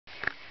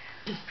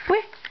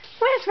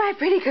Where's my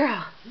pretty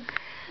girl?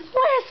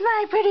 Where's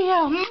my pretty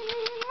girl?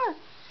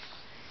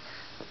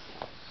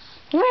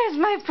 Where's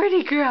my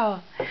pretty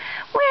girl?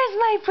 Where's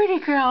my pretty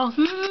girl?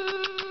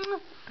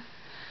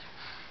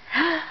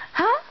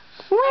 Huh?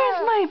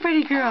 Where's my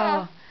pretty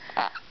girl?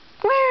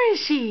 Where is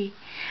she?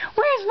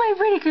 Where's my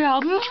pretty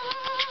girl?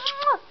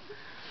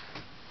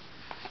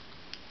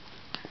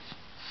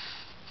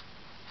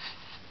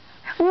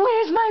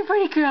 Where's my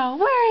pretty girl?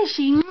 Where is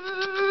she?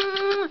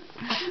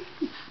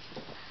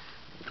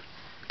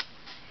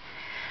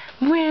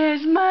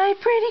 Where's my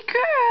pretty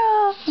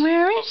girl?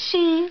 Where is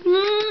she?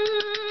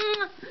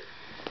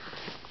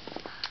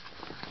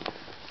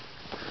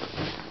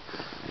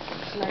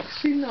 Like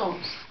she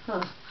knows,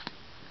 huh?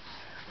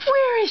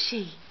 Where is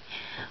she?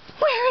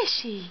 Where is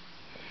she?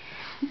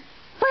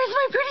 Where's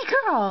my pretty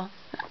girl?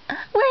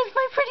 Where's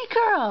my pretty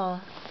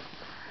girl?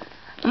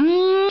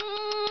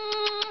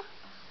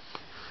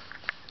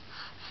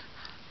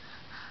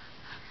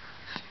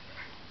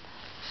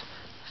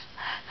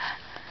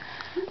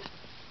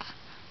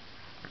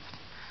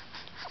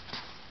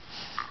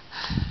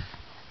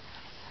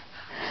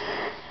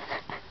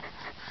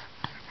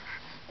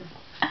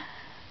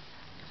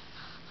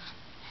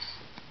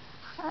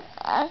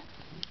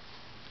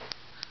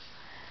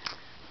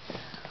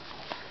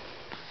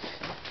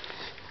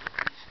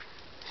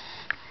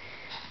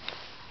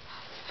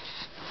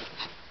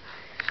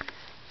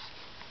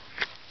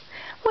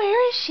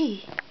 Where is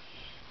she?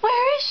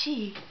 Where is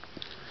she?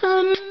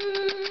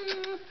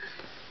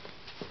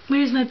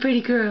 Where's my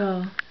pretty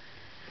girl?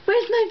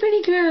 Where's my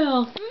pretty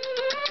girl?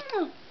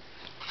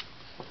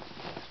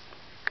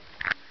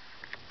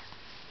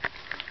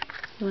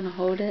 You want to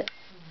hold it?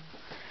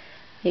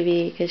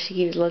 Maybe because she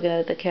keeps looking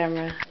at the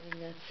camera. I think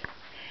that's...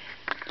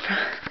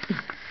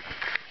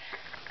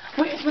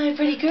 Where's my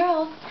pretty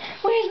girl?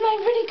 Where's my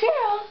pretty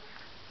girl?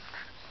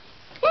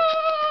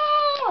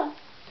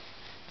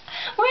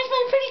 Where's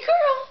my pretty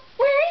girl?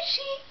 Where is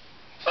she?